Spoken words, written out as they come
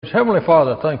Heavenly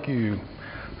Father, thank you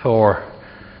for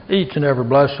each and every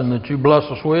blessing that you bless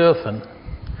us with, and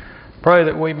pray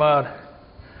that we might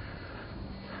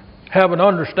have an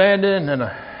understanding and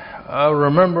a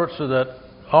remembrance that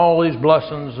all these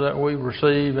blessings that we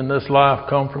receive in this life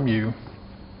come from you.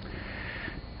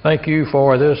 Thank you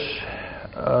for this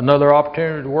another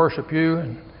opportunity to worship you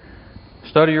and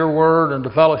study your word and to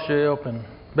fellowship and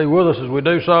be with us as we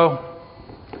do so.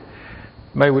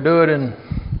 May we do it in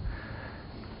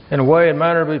a way and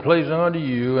manner to be pleasing unto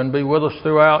you, and be with us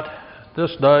throughout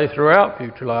this day, throughout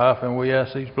future life, and we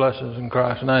ask these blessings in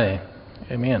Christ's name.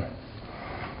 Amen.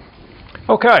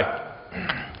 Okay.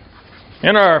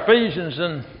 In our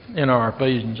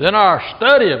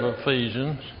study of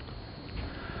Ephesians,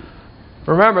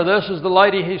 remember, this is the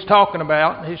lady he's talking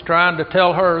about. He's trying to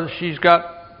tell her that she's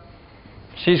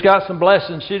got some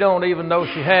blessings she don't even know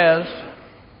she has.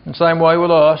 In the same way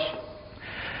with us.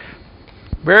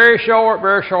 Very short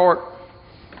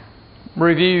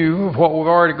review of what we've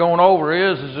already gone over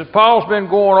is that Paul's been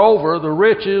going over the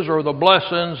riches or the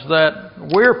blessings that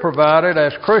we're provided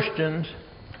as Christians.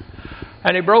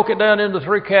 And he broke it down into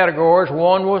three categories.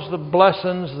 One was the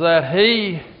blessings that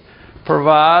he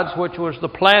provides, which was the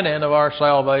planning of our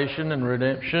salvation and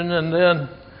redemption. And then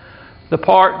the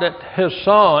part that his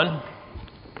Son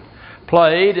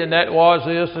played, and that was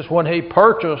this, is when he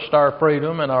purchased our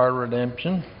freedom and our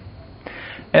redemption.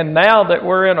 And now that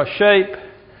we're in a shape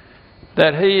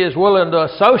that he is willing to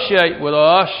associate with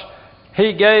us,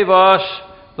 he gave us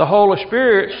the Holy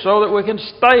Spirit so that we can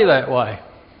stay that way.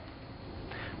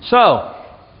 So,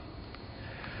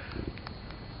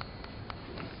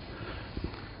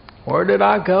 where did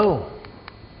I go?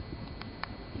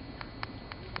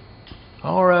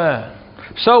 All right.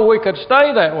 So we could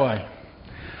stay that way.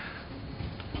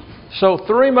 So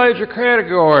three major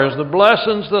categories: the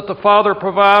blessings that the Father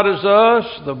provided us,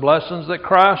 the blessings that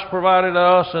Christ provided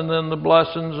us, and then the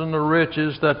blessings and the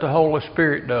riches that the Holy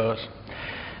Spirit does.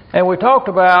 And we talked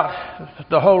about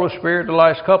the Holy Spirit the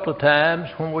last couple of times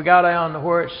when we got down to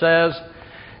where it says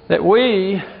that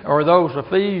we, or those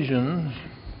Ephesians,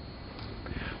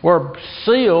 were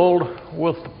sealed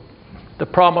with the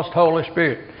promised Holy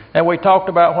Spirit. And we talked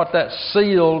about what that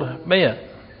sealed meant.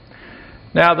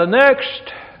 Now the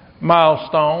next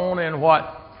milestone in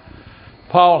what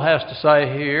Paul has to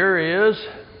say here is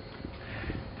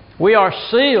we are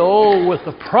sealed with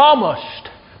the promised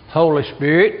Holy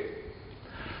Spirit,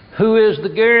 who is the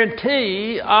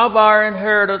guarantee of our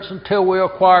inheritance until we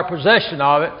acquire possession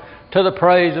of it to the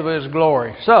praise of His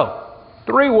glory. So,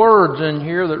 three words in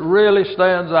here that really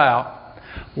stands out.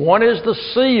 One is the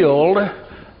sealed,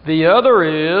 the other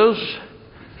is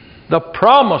the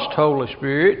promised Holy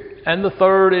Spirit, and the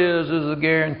third is the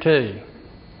guarantee.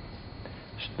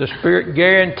 The Spirit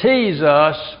guarantees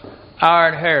us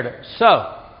our inheritance.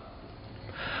 So,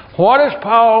 what does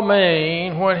Paul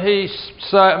mean when he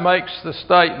makes the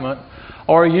statement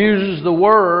or uses the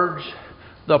words,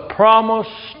 the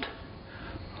promised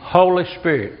Holy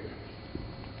Spirit?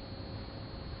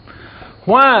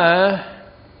 Why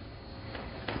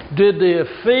did the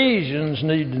Ephesians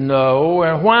need to know,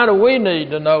 and why do we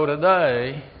need to know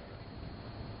today,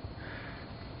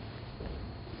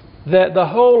 that the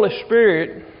Holy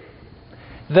Spirit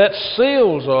that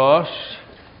seals us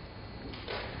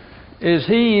is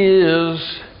He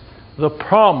is the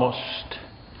promised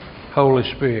Holy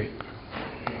Spirit?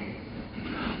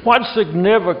 What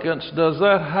significance does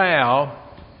that have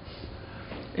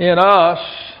in us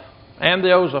and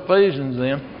those Ephesians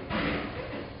then?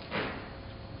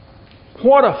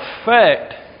 What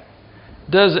effect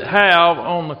does it have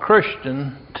on the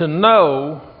Christian to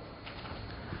know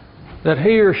that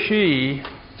he or she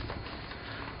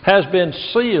has been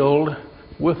sealed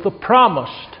with the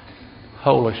promised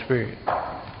Holy Spirit?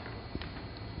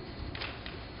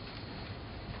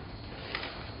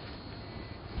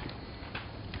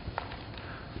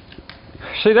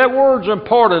 See, that word's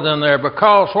important in there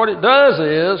because what it does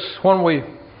is, when we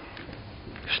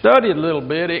study it a little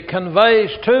bit, it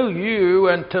conveys to you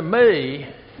and to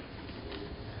me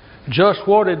just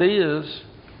what it is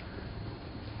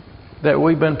that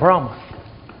we've been promised.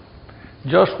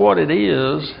 Just what it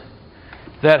is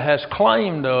that has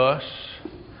claimed us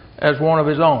as one of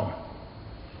His own.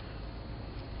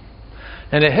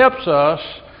 And it helps us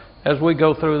as we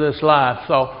go through this life.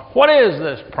 So, what is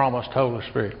this promised Holy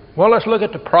Spirit? Well, let's look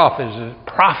at the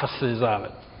prophecies of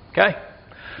it. Okay?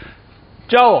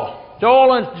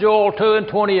 Joel in Joel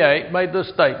 2:28 made this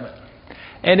statement.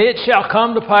 And it shall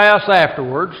come to pass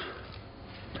afterwards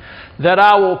that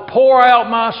I will pour out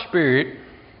my Spirit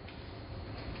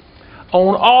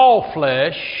on all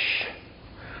flesh,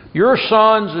 Your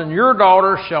sons and your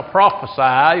daughters shall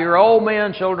prophesy, your old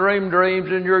men shall dream dreams,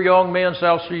 and your young men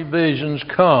shall see visions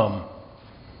come.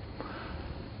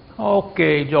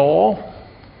 Okay, Joel.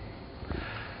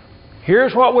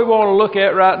 Here's what we want to look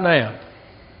at right now,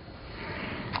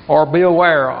 or be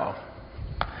aware of.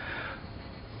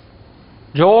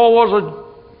 Joel was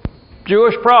a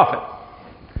Jewish prophet,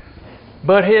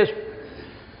 but his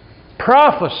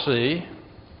prophecy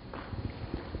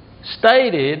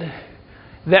stated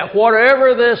that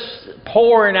whatever this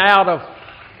pouring out of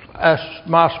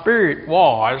my Spirit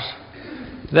was,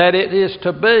 that it is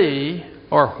to be,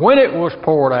 or when it was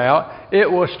poured out,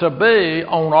 it was to be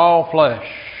on all flesh.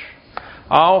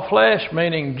 All flesh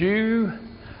meaning Jew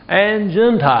and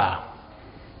Gentile.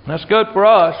 That's good for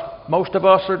us. Most of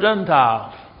us are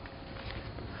Gentiles.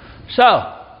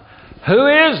 So, who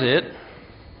is it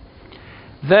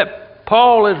that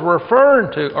Paul is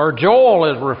referring to, or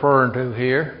Joel is referring to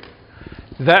here,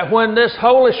 that when this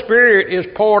Holy Spirit is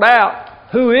poured out,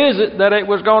 who is it that it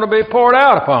was going to be poured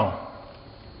out upon?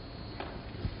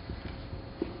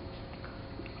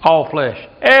 All flesh.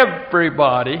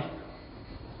 Everybody,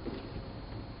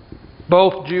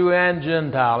 both Jew and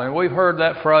Gentile. And we've heard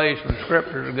that phrase from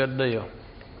Scripture a good deal.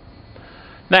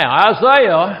 Now,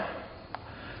 Isaiah,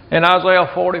 in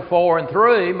Isaiah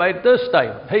 44:3, made this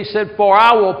statement. He said, "For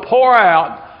I will pour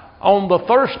out on the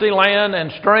thirsty land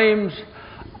and streams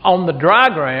on the dry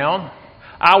ground.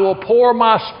 I will pour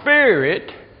my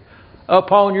Spirit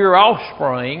upon your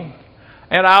offspring,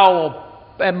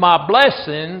 and my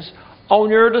blessings on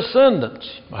your descendants."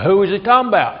 Who is he talking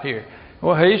about here?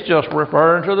 Well, he's just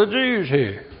referring to the Jews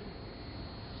here,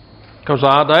 because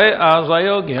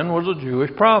Isaiah again was a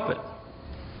Jewish prophet.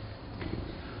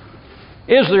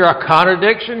 Is there a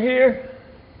contradiction here?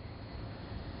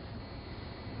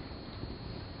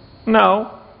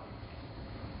 No.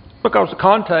 Because the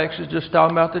context is just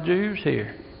talking about the Jews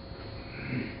here.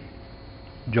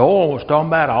 Joel was talking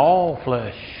about all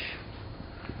flesh.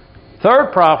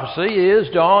 Third prophecy is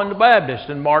John the Baptist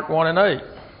in Mark 1:8.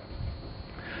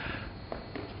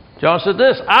 John said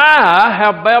this, "I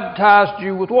have baptized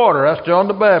you with water." That's John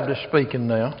the Baptist speaking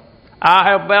now. "I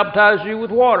have baptized you with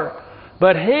water.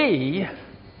 But he's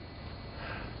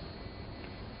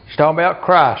talking about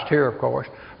Christ here, of course.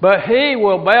 But he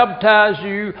will baptize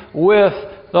you with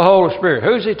the Holy Spirit."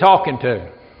 Who's he talking to?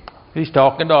 He's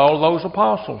talking to all those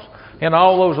apostles. And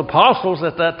all those apostles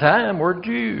at that time were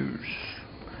Jews.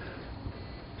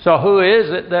 So who is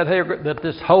it that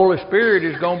this Holy Spirit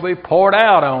is going to be poured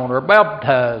out on or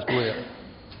baptized with?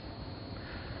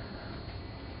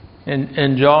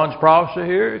 In John's prophecy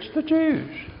here, it's the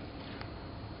Jews.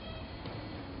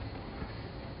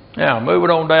 Now, moving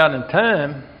on down in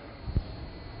time,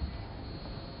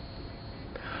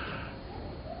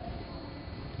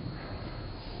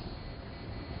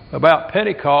 about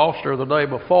Pentecost or the day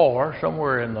before,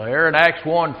 somewhere in there, in Acts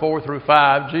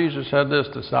 1:4-5, Jesus had this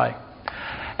to say.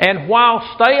 "And while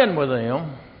staying with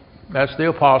them," that's the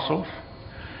apostles,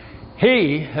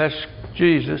 "He," that's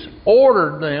Jesus,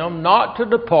 "ordered them not to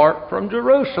depart from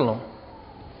Jerusalem,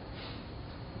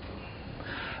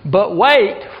 but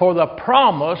wait for the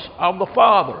promise of the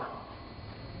Father,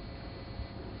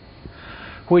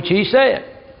 which He said,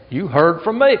 'You heard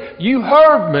from me. You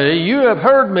have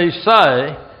heard me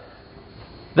say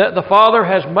that the Father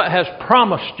has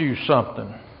promised you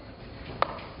something,'"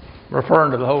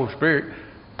 referring to the Holy Spirit.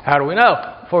 How do we know?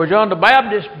 "For John the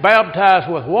Baptist baptized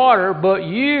with water, but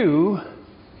you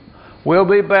will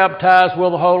be baptized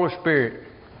with the Holy Spirit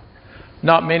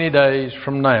not many days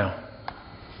from now."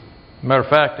 Matter of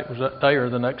fact, it was that day or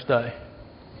the next day.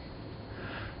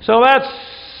 So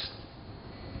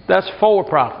that's 4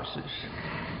 prophecies.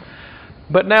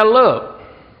 But now look,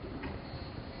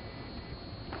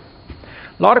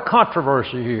 a lot of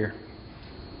controversy here.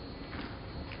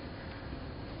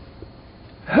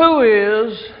 Who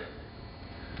is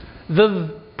the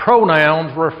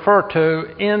pronouns referred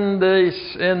to in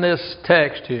this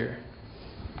text here?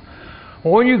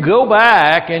 When you go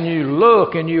back and you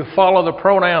look and you follow the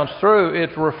pronouns through,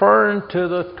 it's referring to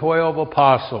the 12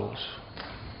 apostles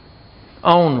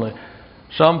only.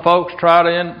 Some folks try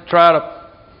to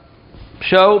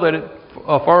show that it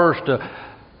refers to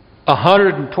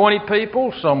 120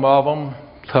 people, some of them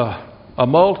to a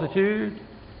multitude.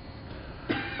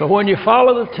 But when you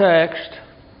follow the text,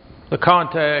 the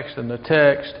context and the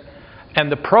text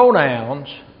and the pronouns,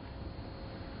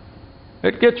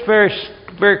 it gets very,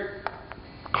 very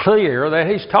clear that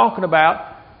he's talking about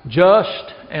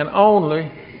just and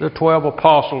only the 12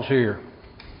 apostles here.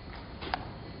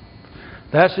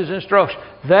 That's his instruction.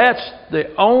 That's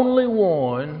the only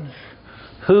ones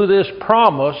who this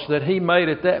promise that he made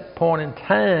at that point in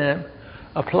time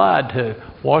applied to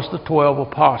was the 12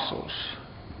 apostles.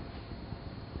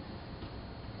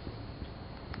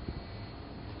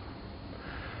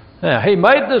 Now, he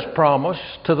made this promise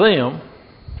to them.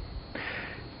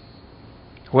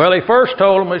 Well, he first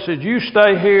told them, he said, you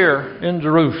stay here in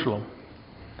Jerusalem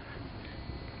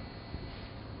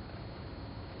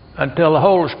until the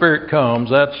Holy Spirit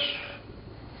comes. That's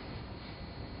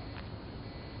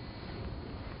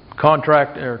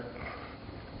contract, or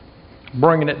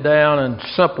bringing it down and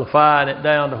simplifying it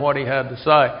down to what he had to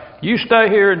say. You stay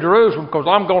here in Jerusalem because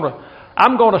I'm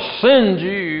going to send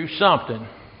you something.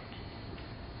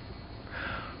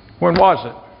 When was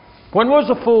it? When was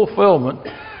the fulfillment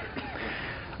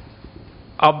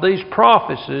of these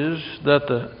prophecies that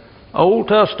the Old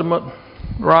Testament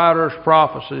writers'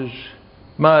 prophecies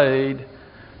made,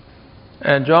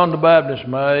 and John the Baptist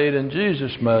made, and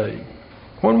Jesus made?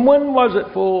 When was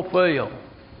it fulfilled?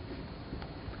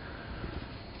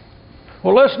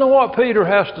 Well, listen to what Peter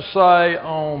has to say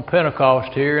on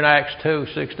Pentecost here in Acts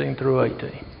 2:16 through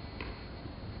 18.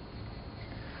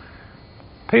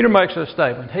 Peter makes a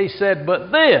statement. He said, but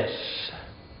this.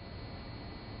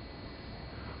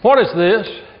 What is this?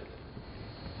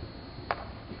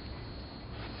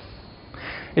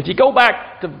 If you go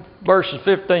back to verses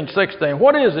 15, 16,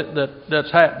 what is it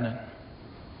that's happening?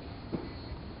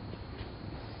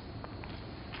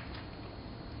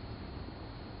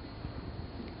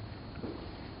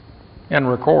 And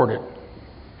recorded.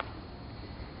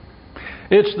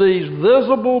 It's these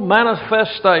visible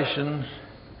manifestations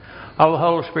of the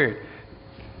Holy Spirit.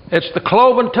 It's the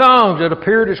cloven tongues that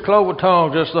appeared as cloven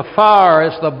tongues. It's the fire.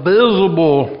 It's the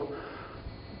visible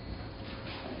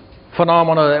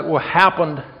phenomena that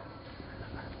happened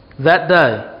that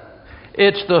day.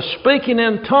 It's the speaking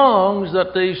in tongues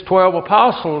that these 12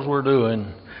 apostles were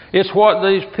doing. It's what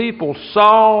these people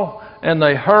saw and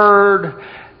they heard,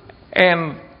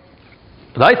 and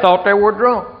they thought they were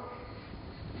drunk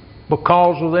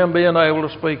because of them being able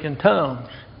to speak in tongues.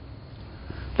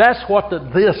 That's what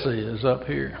this is up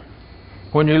here.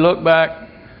 When you look back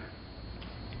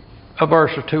a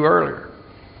verse or two earlier.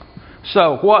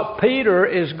 So what Peter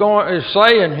is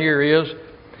saying here is,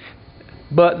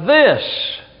 but this,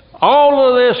 all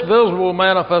of this visible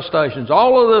manifestations,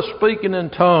 all of this speaking in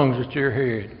tongues that you're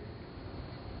hearing,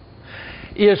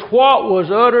 is what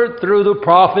was uttered through the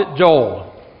prophet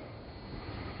Joel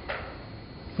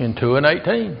in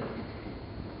 2:18.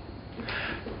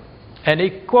 And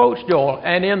he quotes Joel,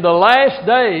 and in the last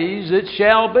days it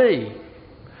shall be,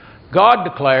 God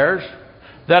declares,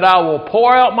 that I will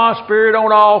pour out my Spirit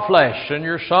on all flesh, and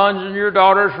your sons and your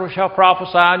daughters shall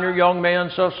prophesy, and your young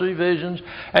men shall see visions,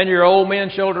 and your old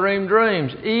men shall dream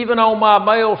dreams. Even on my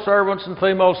male servants and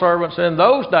female servants in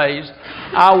those days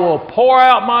I will pour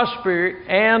out my Spirit,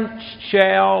 and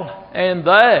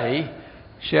they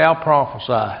shall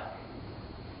prophesy.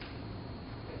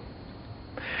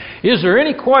 Is there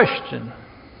any question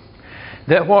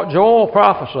that what Joel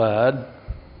prophesied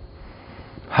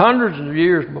hundreds of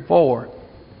years before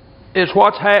is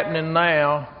what's happening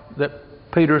now that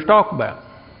Peter's talking about?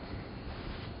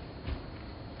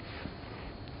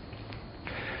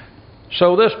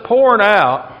 So this pouring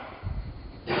out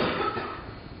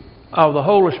of the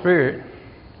Holy Spirit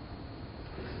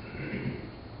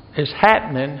is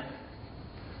happening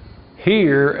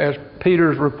here as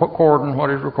Peter's recording what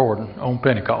he's recording on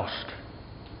Pentecost.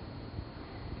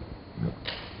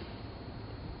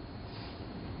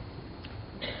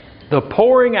 The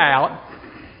pouring out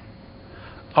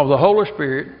of the Holy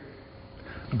Spirit,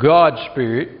 God's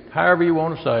Spirit, however you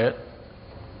want to say it,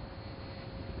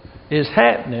 is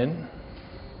happening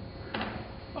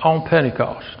on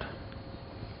Pentecost.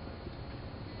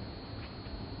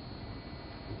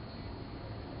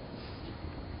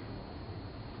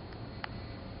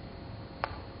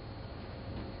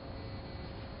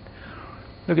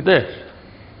 Look at this.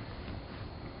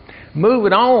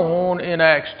 Moving on in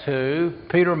Acts 2,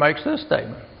 Peter makes this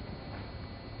statement.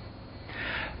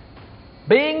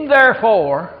 Being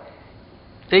therefore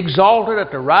exalted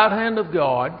at the right hand of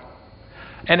God,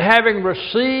 and having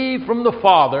received from the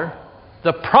Father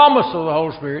the promise of the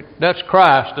Holy Spirit, that's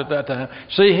Christ at that time.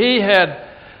 See, he had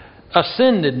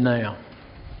ascended now.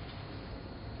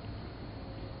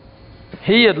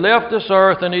 He had left this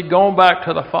earth and he'd gone back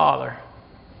to the Father.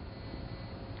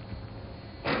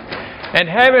 And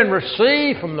having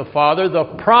received from the Father the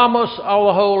promise of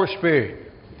the Holy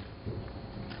Spirit.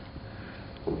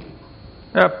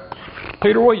 Now,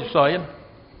 Peter, what are you saying?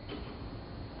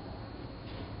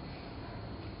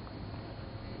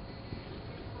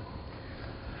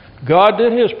 God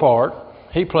did His part.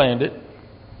 He planned it.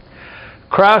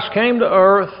 Christ came to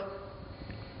earth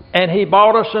and He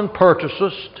bought us and purchased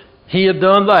us. He had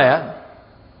done that.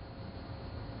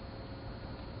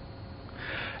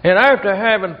 And after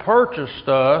having purchased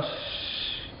us,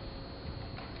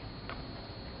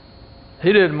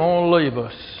 He didn't want to leave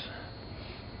us.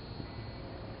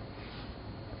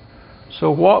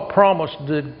 So what promise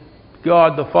did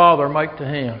God the Father make to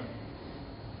Him?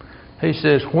 He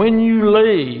says, when you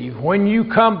leave, when you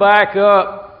come back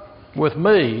up with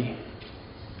me,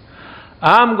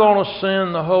 I'm going to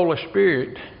send the Holy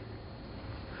Spirit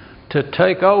to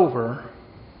take over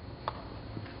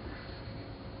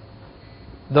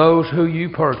those who you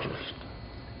purchased.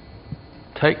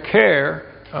 Take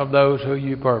care of those who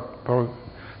you purchased.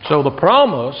 So the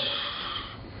promise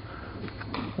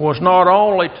was not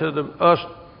only to us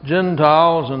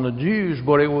Gentiles and the Jews,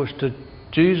 but it was to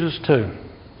Jesus too.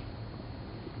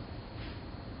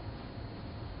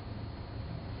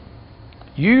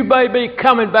 You may be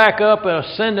coming back up and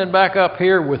ascending back up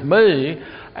here with me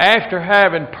after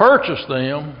having purchased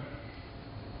them,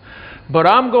 but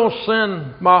I'm going to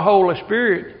send my Holy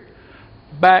Spirit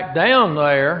back down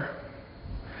there,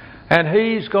 and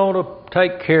He's going to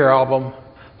take care of them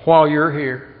while you're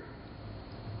here.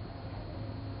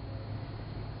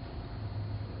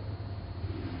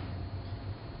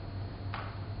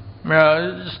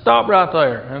 Now, just stop right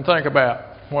there and think about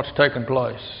what's taking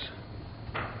place.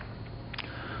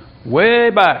 Way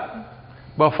back,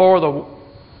 before the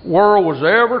world was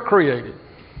ever created,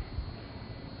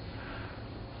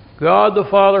 God the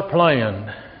Father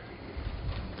planned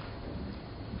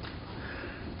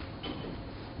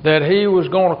that He was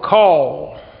going to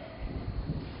call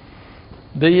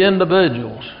the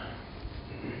individuals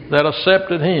that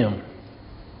accepted Him.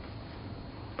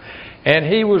 And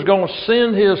He was going to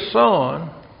send His Son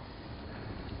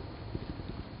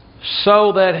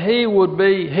so that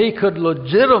He could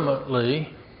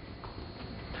legitimately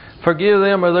forgive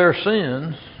them of their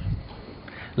sins,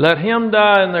 let Him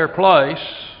die in their place,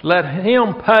 let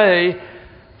Him pay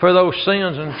for those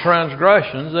sins and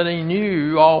transgressions that He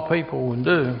knew all people would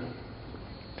do.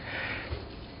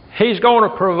 He's going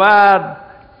to provide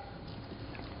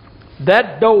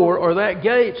that door or that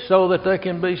gate so that they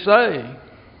can be saved.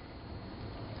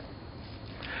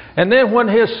 And then when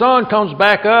His Son comes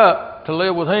back up to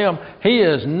live with Him, He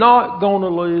is not going to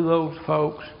leave those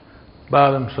folks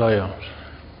by themselves.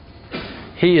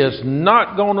 He is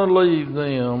not going to leave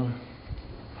them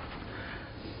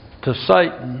to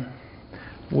Satan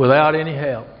without any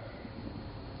help.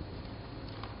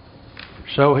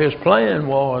 So His plan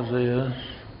is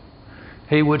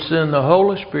He would send the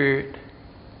Holy Spirit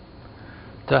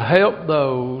to help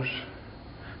those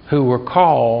who were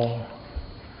called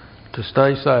to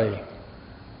stay saved.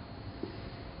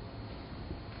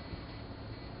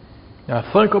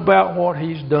 Now think about what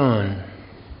He's done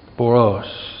for us.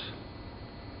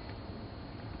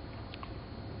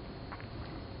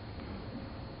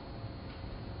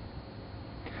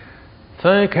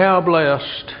 Think how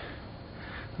blessed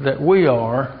that we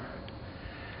are,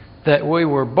 that we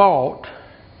were bought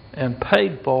and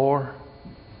paid for,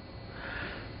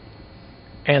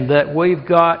 and that we've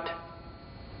got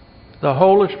the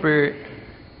Holy Spirit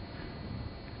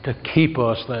to keep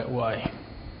us that way.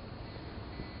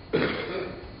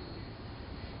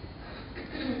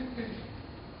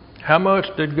 How much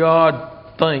did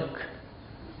God think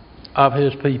of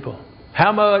His people?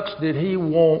 How much did He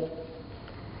want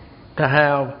to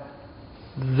have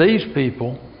these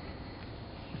people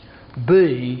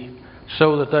be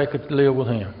so that they could live with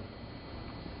Him?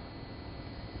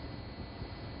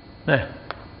 Now,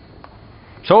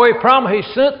 so He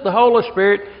sent the Holy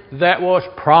Spirit that was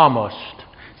promised.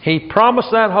 He promised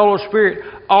that Holy Spirit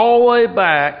all the way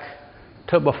back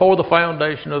to before the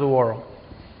foundation of the world.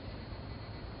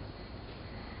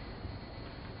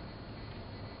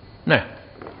 Now,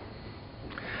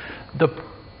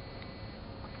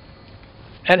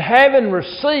 and having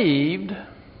received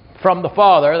from the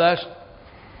Father,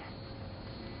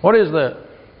 what is that?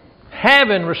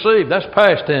 Having received, that's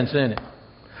past tense, isn't it?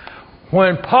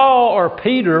 When Paul or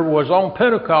Peter was on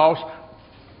Pentecost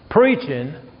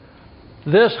preaching,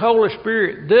 this Holy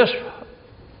Spirit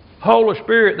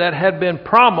that had been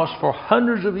promised for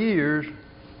hundreds of years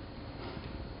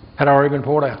had already been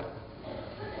poured out.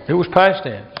 It was past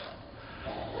tense.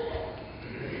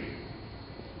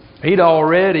 He'd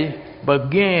already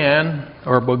begun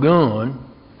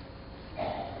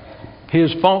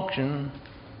His function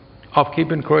of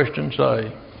keeping Christians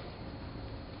saved.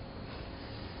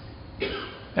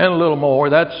 And a little more.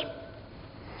 Of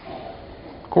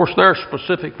course, there are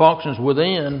specific functions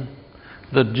within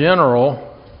the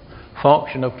general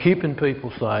function of keeping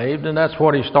people saved, and that's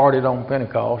what he started on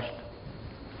Pentecost.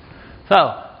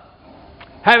 So,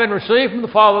 having received from the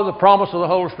Father the promise of the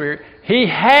Holy Spirit, he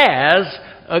has,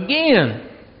 again,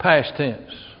 past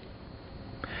tense,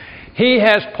 he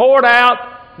has poured out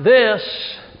this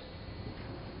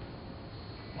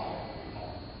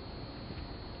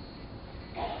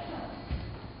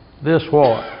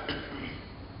what?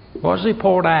 What has he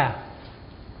poured out?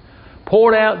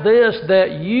 Poured out this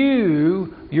that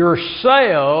you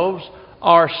yourselves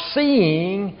are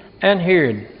seeing and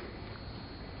hearing.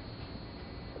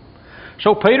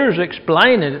 So Peter's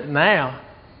explaining it now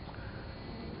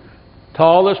to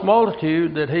all this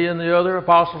multitude that he and the other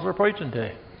apostles are preaching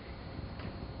to.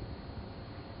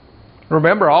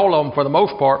 Remember, all of them, for the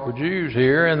most part, were Jews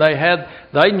here, and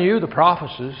they knew the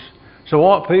prophecies. So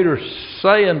what Peter's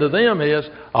saying to them is,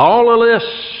 all of this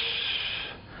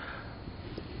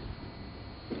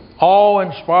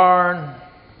awe-inspiring,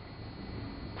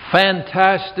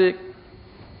 fantastic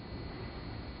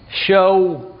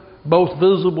show, both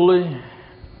visibly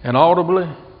and audibly,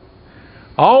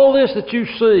 all this that you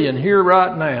see and hear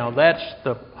right now, that's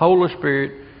the Holy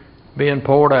Spirit being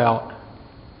poured out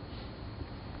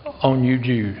on you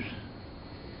Jews.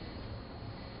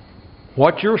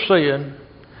 What you're seeing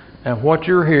and what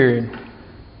you're hearing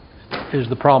is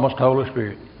the promised Holy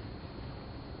Spirit.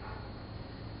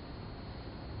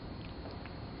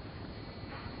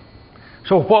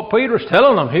 So what Peter's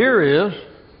telling them here is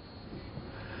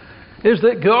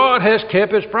that God has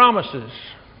kept His promises.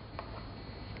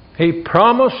 He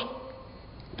promised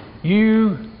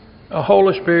you a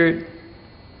Holy Spirit.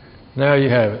 Now you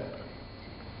have it.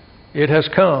 It has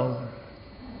come.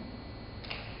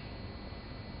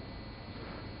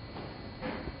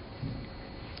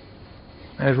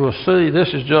 As we'll see,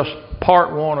 this is just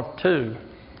part 1 of 2.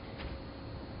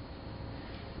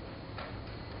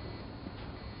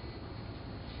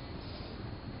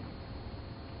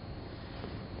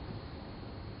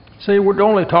 See, we're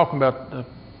only talking about the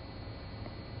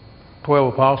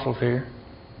 12 apostles here.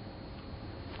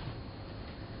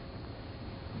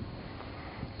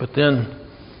 But then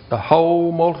the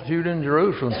whole multitude in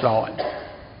Jerusalem saw it.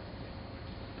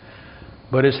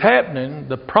 But it's happening,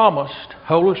 the promised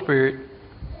Holy Spirit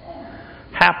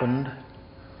happened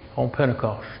on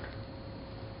Pentecost.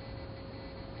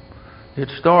 It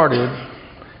started,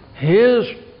 His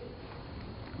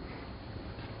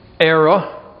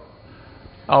era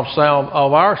of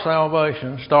our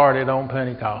salvation started on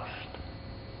Pentecost.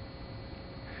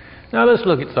 Now let's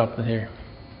look at something here.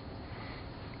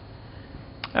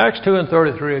 Acts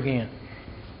 2:33 again.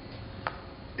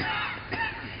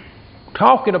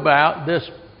 Talking about this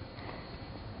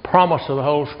promise of the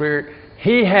Holy Spirit,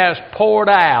 He has poured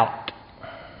out.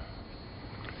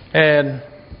 And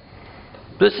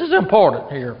this is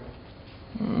important here.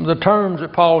 The terms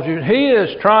that Paul's using. He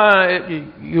is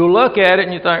trying, you look at it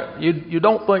and you think, you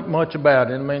don't think much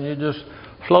about it. I mean, you just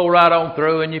flow right on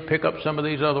through and you pick up some of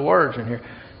these other words in here.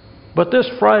 But this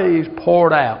phrase,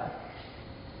 poured out,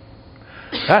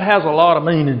 that has a lot of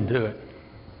meaning to it.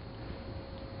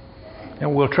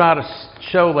 And we'll try to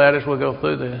show that as we go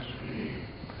through this.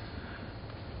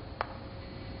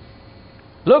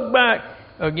 Look back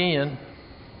again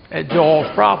at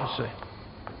Joel's prophecy.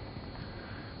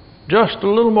 Just a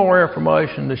little more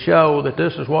information to show that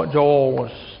this is what Joel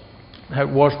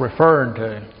was referring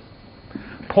to.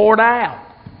 Poured out.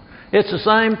 It's the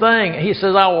same thing. He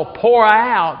says, I will pour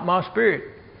out my Spirit.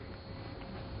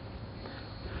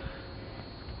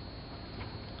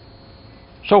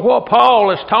 So what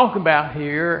Paul is talking about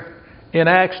here in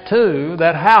Acts 2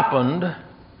 that happened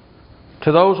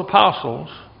to those apostles.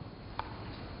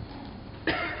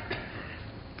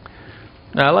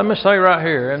 Now let me say right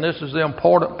here, and this is the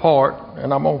important part,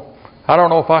 and I don't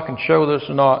know if I can show this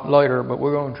or not later, but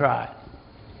we're going to try it.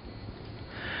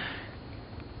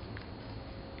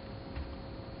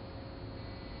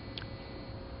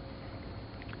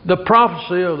 The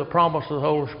prophecy of the promise of the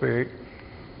Holy Spirit,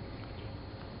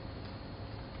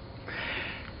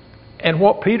 and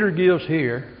what Peter gives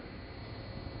here,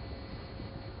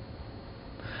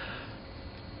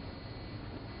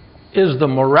 is the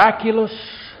miraculous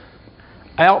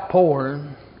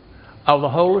outpouring of the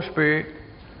Holy Spirit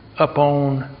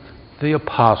upon the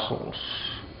apostles.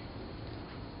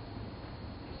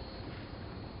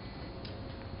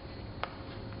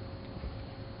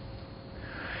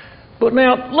 But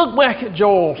now, look back at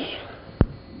Joel's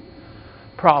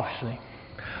prophecy.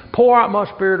 Pour out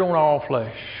my Spirit on all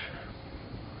flesh.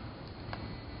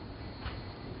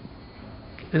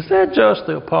 Is that just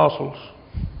the apostles?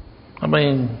 I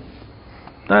mean,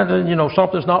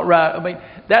 something's not right. I mean,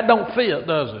 that don't fit,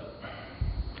 does it?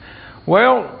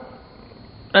 Well,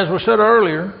 as we said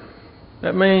earlier,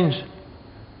 that means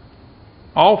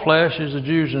all flesh is the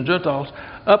Jews and Gentiles.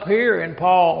 Up here in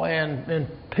Paul and in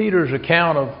Peter's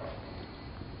account of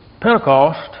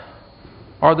Pentecost,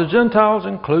 are the Gentiles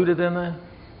included in that?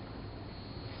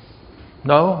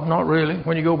 No, not really.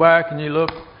 When you go back and you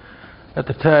look at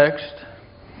the text,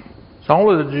 it's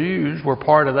only the Jews were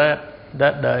part of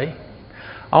that day.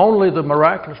 Only the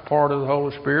miraculous part of the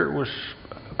Holy Spirit was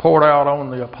poured out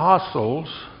on the apostles.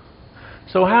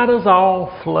 So how does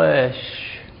all flesh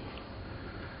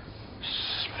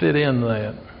fit in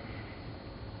that?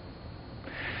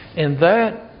 And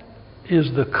that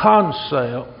is the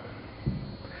concept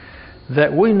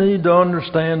that we need to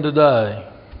understand today.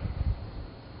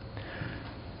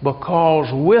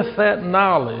 Because with that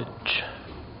knowledge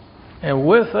and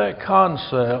with that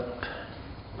concept,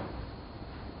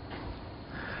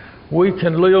 we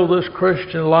can live this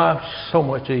Christian life so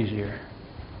much easier.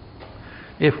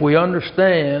 If we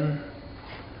understand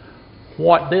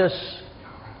what this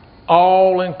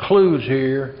all includes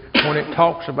here when it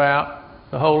talks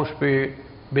about the Holy Spirit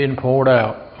being poured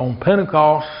out on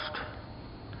Pentecost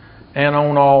and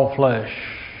on all flesh.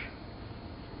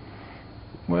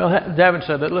 Well, having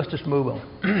said that, let's just move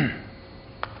on.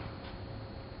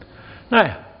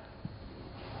 Now,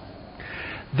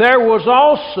 there was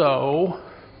also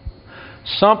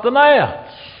something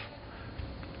else,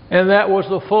 and that was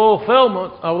the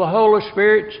fulfillment of the Holy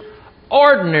Spirit's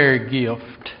ordinary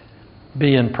gift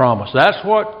being promised. That's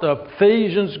what the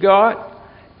Ephesians got.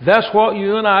 That's what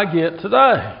you and I get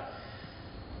today,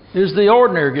 is the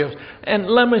ordinary gift. And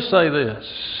let me say this.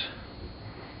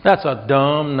 That's a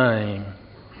dumb name.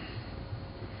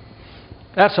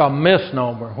 That's a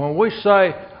misnomer. When we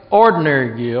say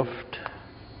ordinary gift,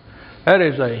 that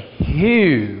is a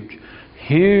huge,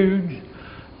 huge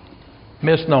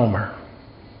misnomer.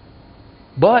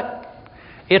 But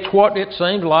it's what it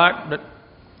seems like that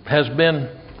has been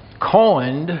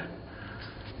coined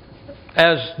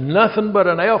as nothing but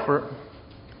an effort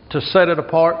to set it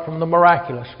apart from the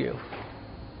miraculous gift.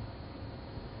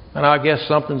 And I guess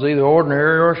something's either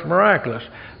ordinary or it's miraculous.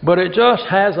 But it just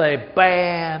has a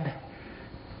bad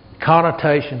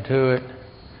connotation to it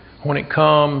when it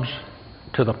comes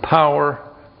to the power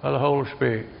of the Holy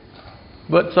Spirit.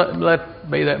 But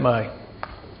let be that may.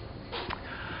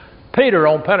 Peter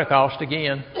on Pentecost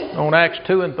again, on Acts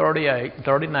 2 and 38,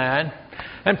 39.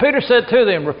 And Peter said to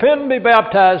them, "Repent and be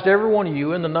baptized, every one of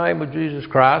you, in the name of Jesus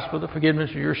Christ for the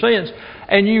forgiveness of your sins,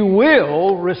 and you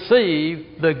will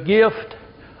receive the gift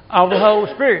of the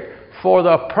Holy Spirit. For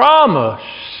the promise..."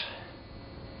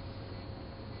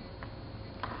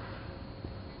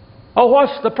 Oh,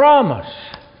 what's the promise?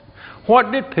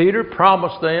 What did Peter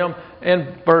promise them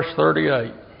in verse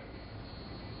 38?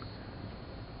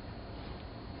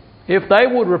 If they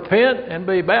would repent and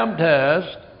be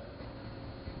baptized,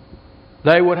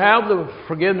 they would have the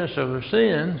forgiveness of their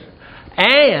sins.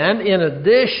 And in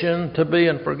addition to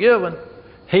being forgiven,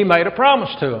 he made a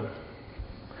promise to them.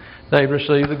 They'd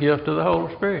receive the gift of the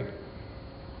Holy Spirit.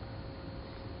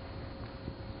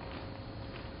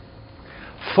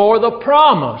 For the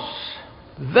promise,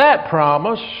 that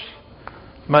promise,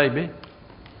 maybe,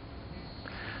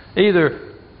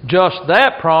 either just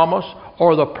that promise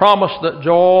or the promise that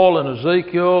Joel and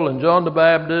Ezekiel and John the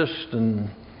Baptist and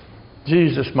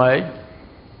Jesus made.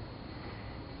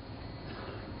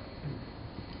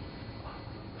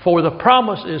 For the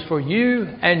promise is for you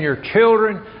and your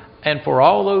children and for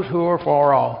all those who are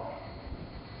far off.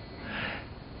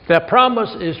 That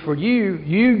promise is for you,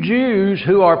 you Jews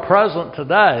who are present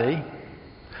today,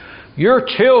 your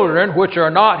children which are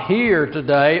not here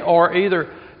today, or either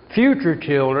future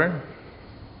children,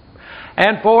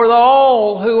 and for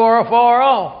all who are far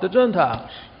off, the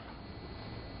Gentiles.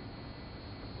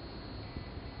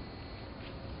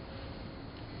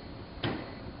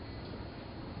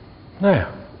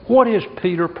 Now, what is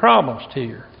Peter promised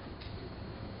here?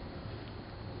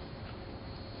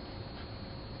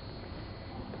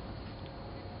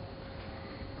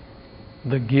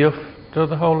 The gift of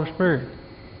the Holy Spirit.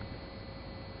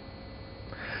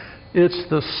 It's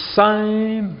the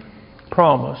same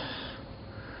promise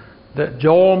that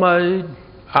Joel made,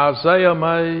 Isaiah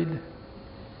made,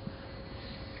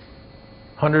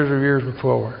 hundreds of years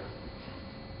before.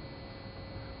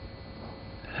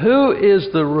 Who is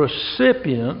the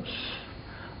recipients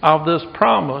of this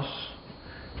promise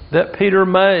that Peter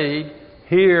made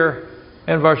here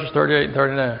in verses 38 and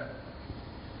 39?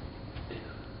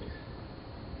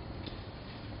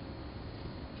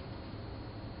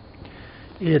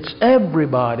 It's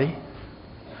everybody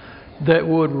that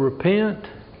would repent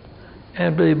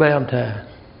and be baptized.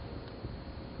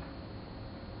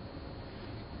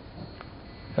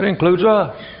 That includes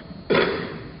us.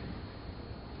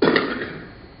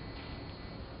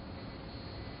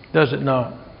 Does it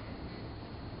not?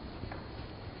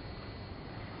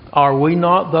 Are we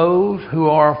not those who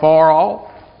are far off?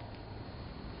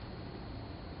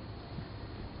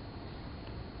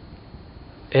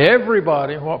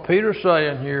 Everybody, what Peter's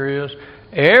saying here is,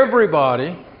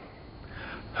 everybody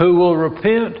who will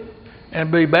repent and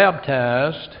be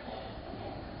baptized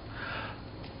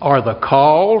are the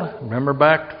called, remember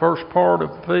back to the first part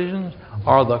of Ephesians,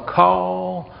 are the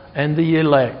called and the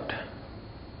elect.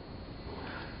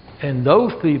 And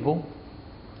those people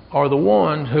are the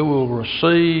ones who will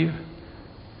receive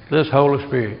this Holy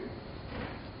Spirit.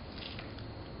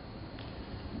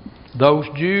 Those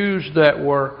Jews that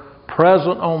were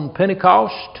present on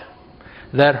Pentecost,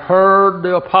 that heard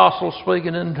the apostles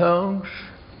speaking in tongues,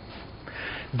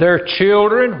 their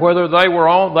children, whether they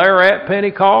were there at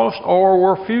Pentecost or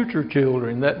were future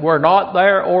children that were not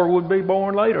there or would be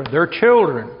born later, their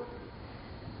children,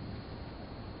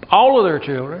 all of their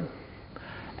children,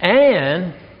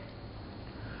 and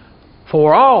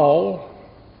for all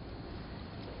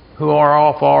who are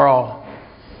all far off,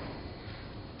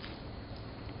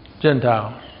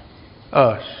 Gentiles,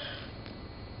 us.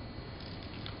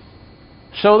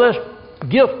 So this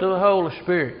gift of the Holy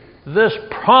Spirit, this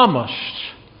promise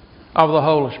of the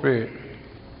Holy Spirit,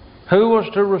 who was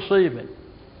to receive it?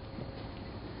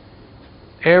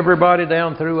 Everybody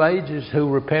down through ages who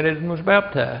repented and was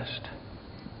baptized.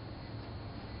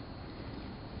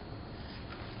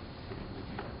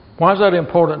 Why is that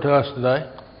important to us today?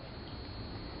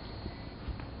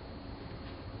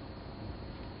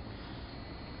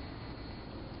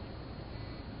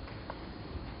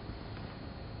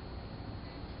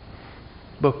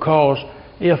 Because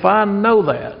if I know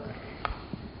that,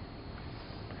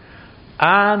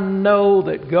 I know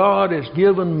that God has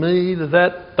given me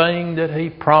that thing that He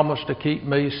promised to keep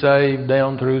me saved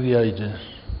down through the ages.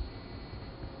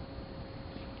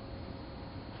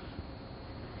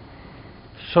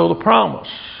 So the promise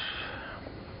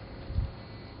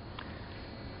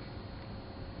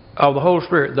of the Holy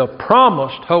Spirit, the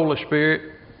promised Holy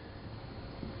Spirit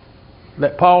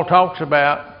that Paul talks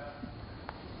about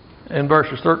in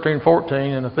verses 13 and 14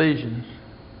 in Ephesians,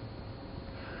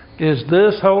 is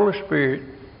this Holy Spirit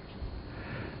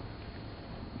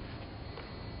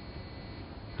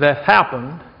that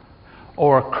happened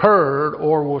or occurred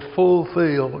or was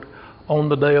fulfilled on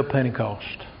the day of Pentecost.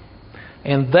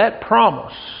 And that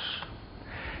promised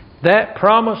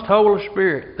Holy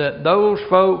Spirit that those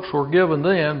folks were given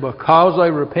then because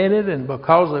they repented and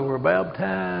because they were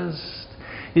baptized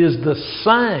is the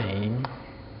same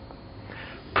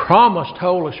promised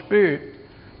Holy Spirit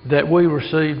that we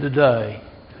receive today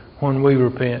when we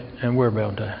repent and we're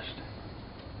baptized.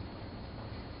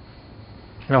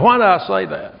 Now, why do I say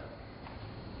that?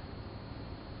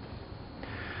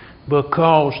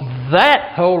 Because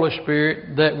that Holy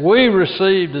Spirit that we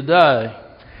receive today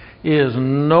is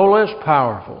no less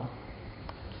powerful,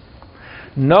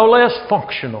 no less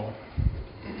functional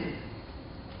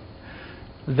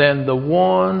than the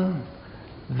one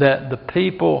that the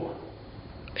people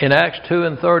in Acts 2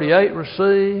 and 38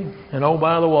 received, and oh,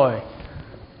 by the way,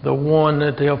 the one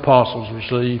that the apostles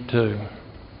received too.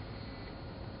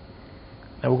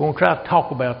 Now we're going to try to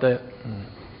talk about that.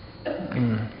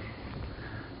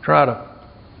 Try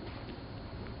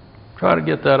to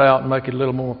get that out and make it a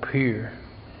little more clear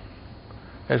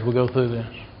as we go through this.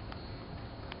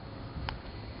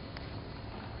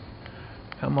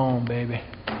 Come on, baby.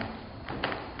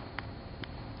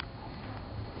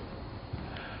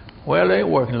 Well, it ain't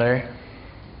working, Larry.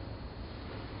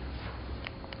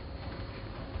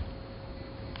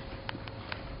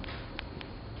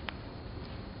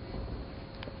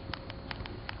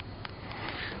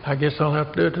 I guess I'll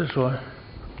have to do it this way.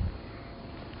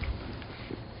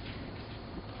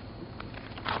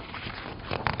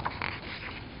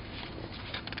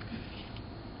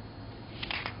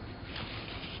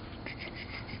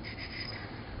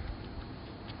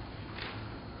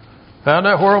 Found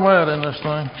out where I'm at in this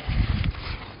thing.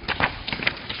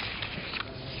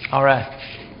 All right.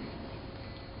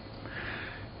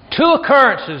 2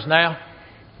 occurrences now.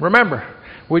 Remember,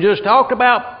 we just talked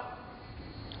about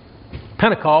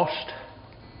Pentecost.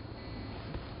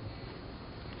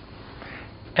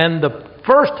 And the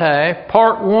first half,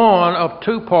 part 1 of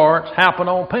 2 parts, happened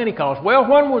on Pentecost. Well,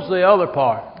 when was the other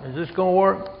part? Is this going to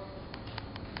work?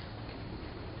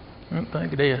 I don't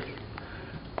think it is.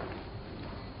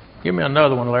 Give me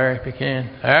another one, Larry, if you can.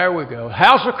 There we go.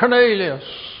 House of Cornelius.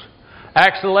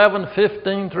 Acts 11,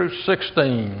 15 through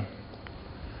 16.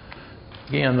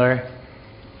 Again, Larry.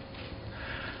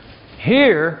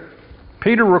 Here,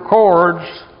 Peter records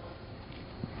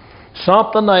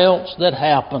something else that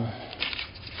happened.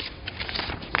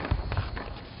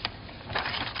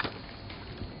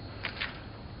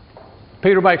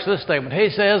 Peter makes this statement. He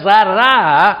says that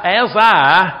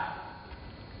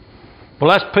well,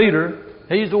 that's Peter.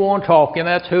 He's the one talking.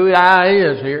 That's who I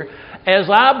is here. As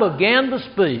I began to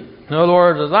speak, in other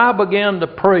words, as I began to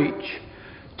preach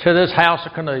to this house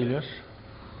of Cornelius,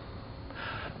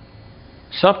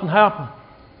 something happened.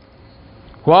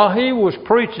 While he was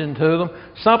preaching to them,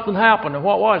 something happened. And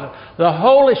what was it? The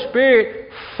Holy Spirit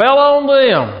fell on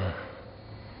them.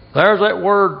 There's that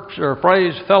word or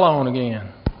phrase, fell on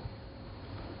again.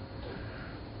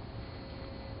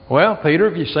 Well, Peter,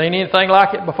 have you seen anything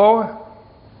like it before?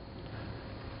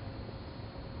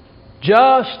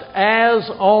 Just as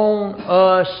on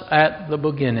us at the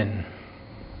beginning.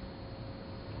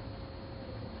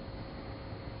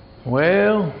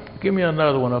 Well, give me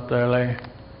another one up there, Larry.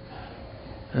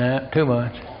 Nah, too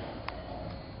much.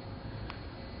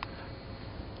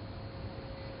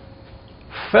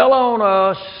 Fell on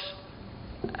us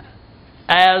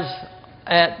as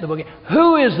at the beginning.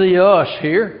 Who is the us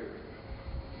here?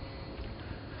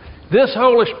 This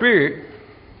Holy Spirit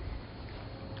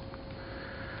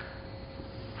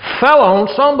fell on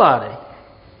somebody.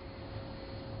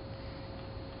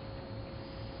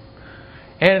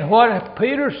 And what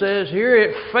Peter says here,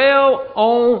 it fell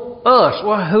on us.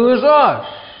 Well, who is us?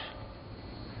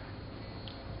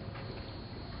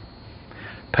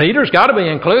 Peter's got to be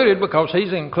included because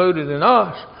he's included in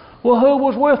us. Well, who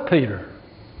was with Peter?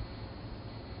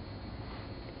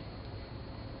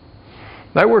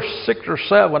 There were 6 or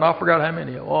 7, I forgot how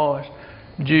many it was,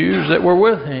 Jews that were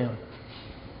with him.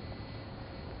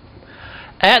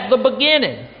 At the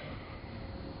beginning.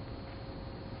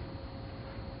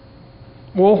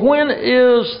 Well, when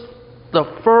is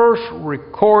the first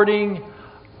recording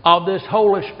of this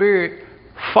Holy Spirit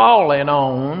falling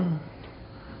on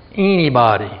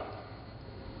anybody?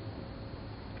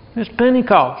 It's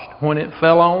Pentecost, when it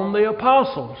fell on the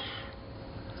apostles.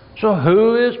 So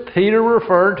who is Peter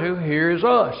referred to here as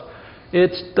us?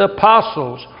 It's the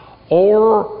apostles,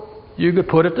 or you could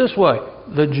put it this way,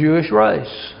 the Jewish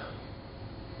race.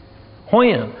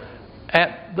 When?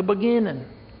 At the beginning.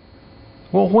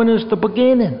 Well, when is the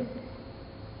beginning?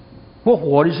 Well,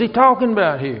 what is he talking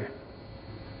about here?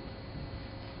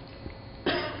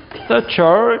 The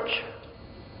church.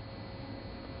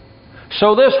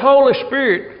 So this Holy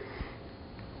Spirit,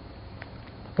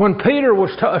 when Peter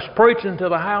was preaching to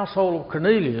the household of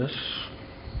Cornelius,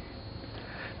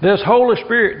 this Holy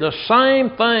Spirit, the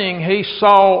same thing he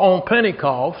saw on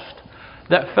Pentecost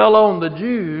that fell on the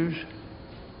Jews,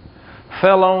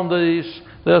 fell on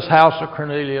this house of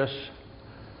Cornelius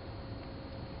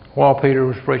while Peter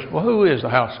was preaching. Well, who is the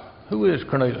house? Who is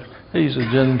Cornelius? He's a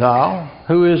Gentile.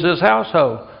 Who is his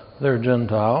household? They're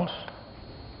Gentiles.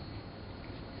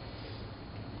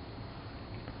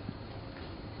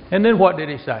 And then what did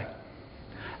he say?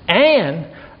 And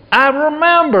I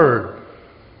remembered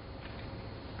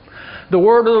the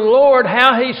word of the Lord,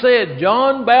 how he said,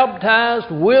 John baptized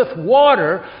with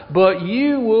water, but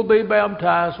you will be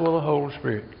baptized with the Holy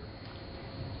Spirit.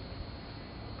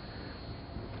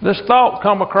 This thought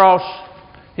come across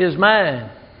his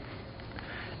mind.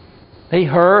 He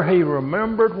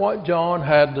remembered what John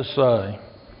had to say.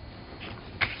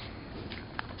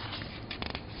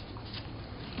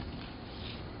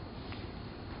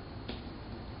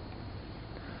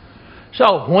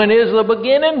 So, when is the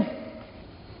beginning?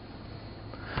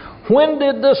 When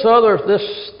did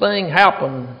this thing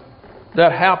happen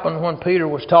that happened when Peter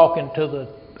was talking to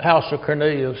the house of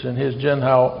Cornelius and his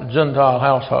Gentile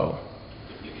household?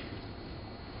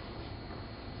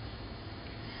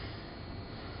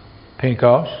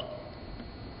 Pentecost.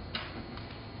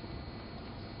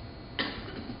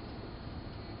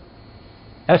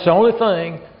 That's the only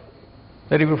thing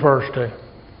that he refers to.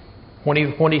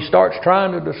 When he starts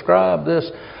trying to describe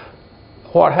this,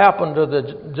 what happened to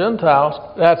the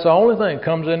Gentiles, that's the only thing that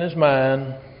comes in his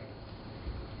mind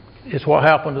is what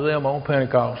happened to them on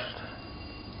Pentecost.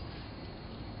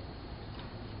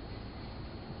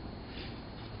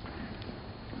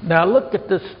 Now look at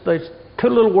this, there's 2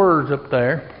 little words up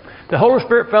there. The Holy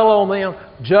Spirit fell on them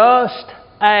just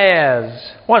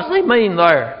as. What does he mean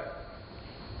there?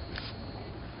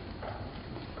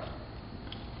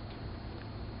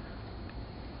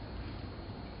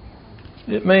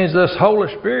 It means this Holy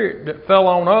Spirit that fell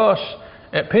on us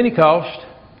at Pentecost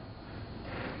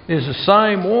is the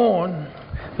same one,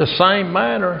 the same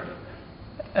manner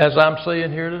as I'm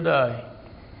seeing here today.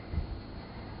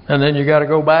 And then you got to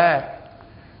go back.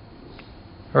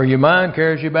 Or your mind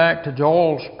carries you back to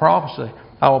Joel's prophecy.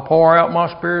 I will pour out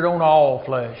my Spirit on all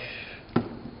flesh.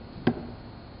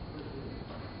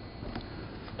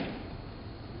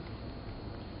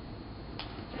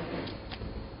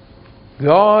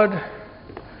 God,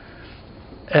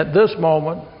 at this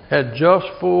moment, had just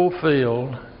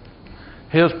fulfilled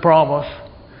His promise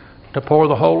to pour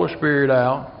the Holy Spirit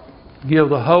out, give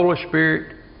the Holy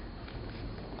Spirit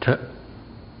to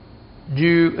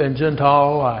Jew and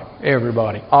Gentile alike,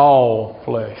 everybody, all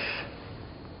flesh.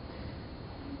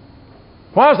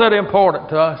 Why is that important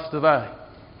to us today?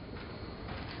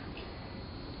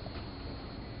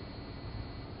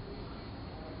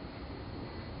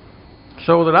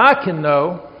 So that I can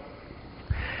know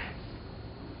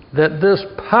that this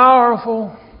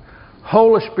powerful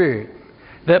Holy Spirit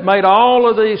that made all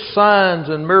of these signs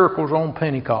and miracles on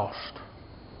Pentecost,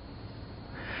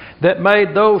 that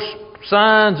made those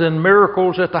signs and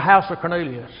miracles at the house of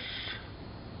Cornelius,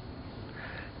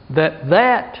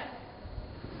 that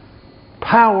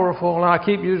powerful, and I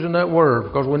keep using that word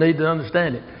because we need to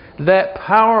understand it, that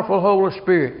powerful Holy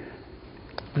Spirit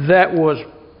that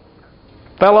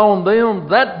fell on them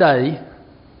that day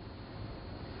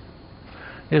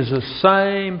is the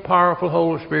same powerful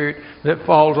Holy Spirit that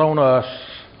falls on us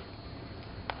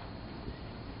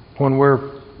when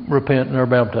we're repentant and are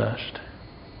baptized.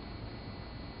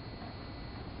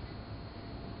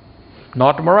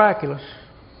 Not the miraculous,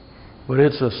 but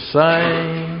it's the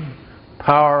same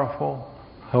powerful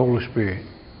Holy Spirit.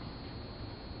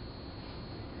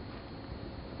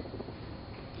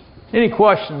 Any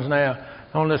questions now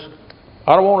on this?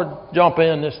 I don't want to jump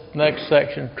in this next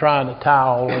section trying to tie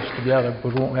all this together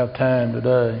because we won't have time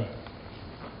today.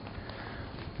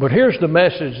 But here's the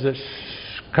message that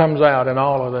comes out in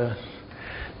all of this.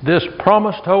 This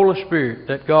promised Holy Spirit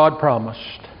that God promised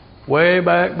way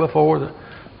back before the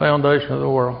foundation of the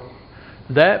world,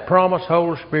 that promised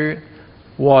Holy Spirit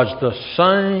was the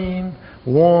same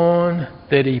one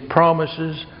that He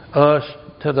promises us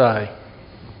today.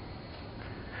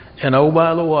 And oh,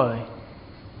 by the way,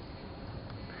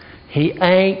 He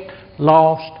ain't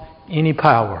lost any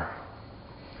power.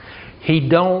 He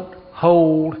don't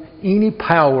hold any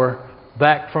power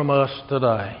back from us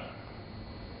today.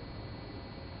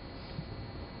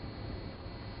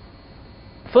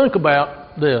 Think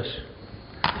about this.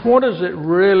 What is it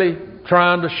really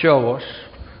trying to show us,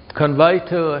 convey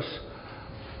to us,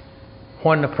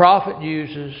 when the prophet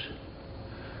uses,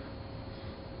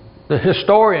 the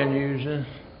historian uses,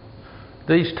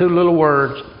 these two little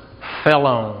words, fell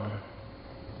on?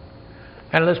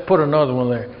 And let's put another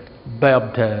one there,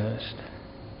 baptized.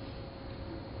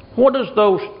 What does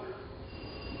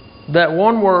that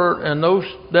one word and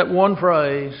that one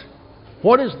phrase,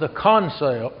 what is the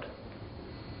concept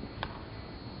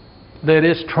that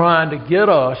it's trying to get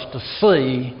us to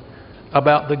see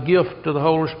about the gift of the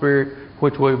Holy Spirit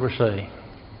which we've received?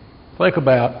 Think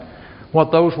about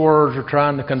what those words are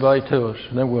trying to convey to us,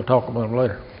 and then we'll talk about them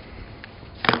later.